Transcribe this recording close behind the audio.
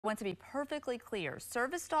I want to be perfectly clear.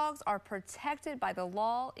 Service dogs are protected by the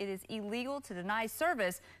law. It is illegal to deny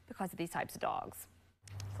service because of these types of dogs.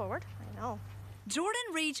 Forward, I know. Jordan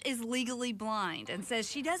Reach is legally blind and says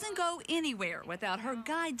she doesn't go anywhere without her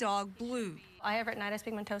guide dog, Blue. I have retinitis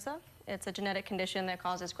pigmentosa. It's a genetic condition that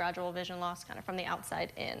causes gradual vision loss kind of from the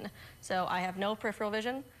outside in. So I have no peripheral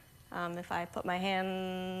vision. If I put my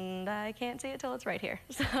hand, I can't see it till it's right here.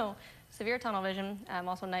 So severe tunnel vision. I'm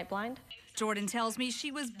also night blind. Jordan tells me she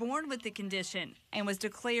was born with the condition and was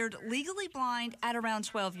declared legally blind at around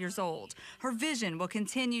 12 years old. Her vision will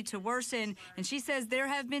continue to worsen, and she says there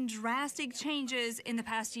have been drastic changes in the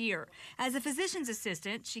past year. As a physician's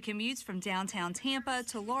assistant, she commutes from downtown Tampa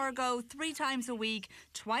to Largo 3 times a week,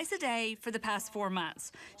 twice a day for the past 4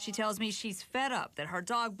 months. She tells me she's fed up that her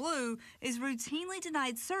dog Blue is routinely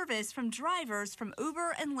denied service from drivers from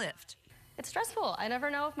Uber and Lyft. It's stressful. I never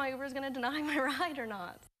know if my Uber is going to deny my ride or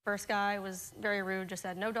not. First guy was very rude, just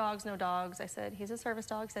said, no dogs, no dogs. I said, he's a service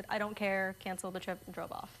dog. He said, I don't care, canceled the trip and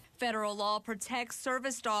drove off. Federal law protects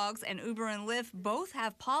service dogs, and Uber and Lyft both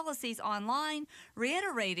have policies online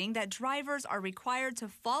reiterating that drivers are required to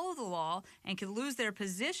follow the law and can lose their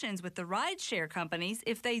positions with the rideshare companies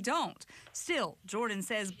if they don't. Still, Jordan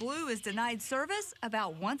says Blue is denied service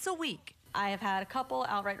about once a week. I have had a couple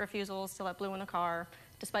outright refusals to let Blue in the car,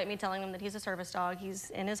 despite me telling them that he's a service dog.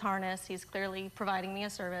 He's in his harness. He's clearly providing me a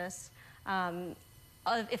service.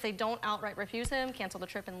 If they don't outright refuse him, cancel the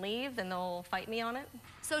trip and leave, then they'll fight me on it.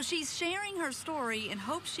 So she's sharing her story in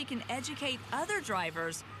hopes she can educate other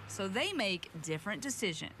drivers so they make different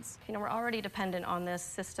decisions. You know, we're already dependent on this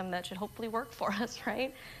system that should hopefully work for us,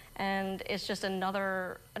 right? And it's just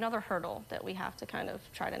another hurdle that we have to kind of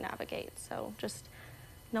try to navigate. So just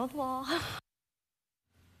know the law.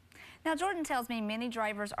 Now, Jordan tells me many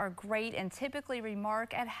drivers are great and typically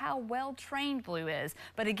remark at how well trained Blue is.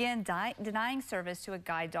 But again, denying service to a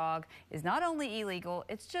guide dog is not only illegal,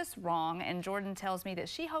 it's just wrong. And Jordan tells me that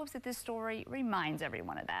she hopes that this story reminds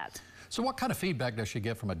everyone of that. So what kind of feedback does she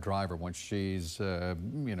get from a driver when she's,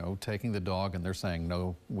 taking the dog and they're saying,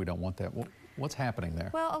 no, we don't want that? What's happening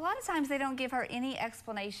there? Well, a lot of times they don't give her any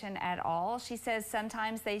explanation at all. She says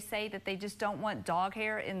sometimes they say that they just don't want dog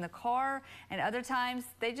hair in the car, and other times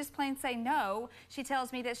they just plain say no. She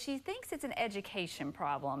tells me that she thinks it's an education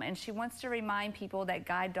problem, and she wants to remind people that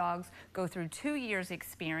guide dogs go through 2 years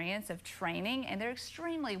experience of training, and they're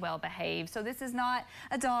extremely well behaved. So this is not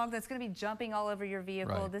a dog that's going to be jumping all over your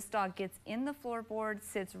vehicle. Right. This dog gets in the floorboard,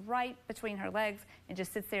 sits right between her legs, and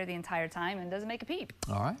just sits there the entire time and doesn't make a peep.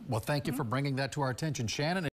 All right. Well, thank you for bringing that to our attention, Shannon.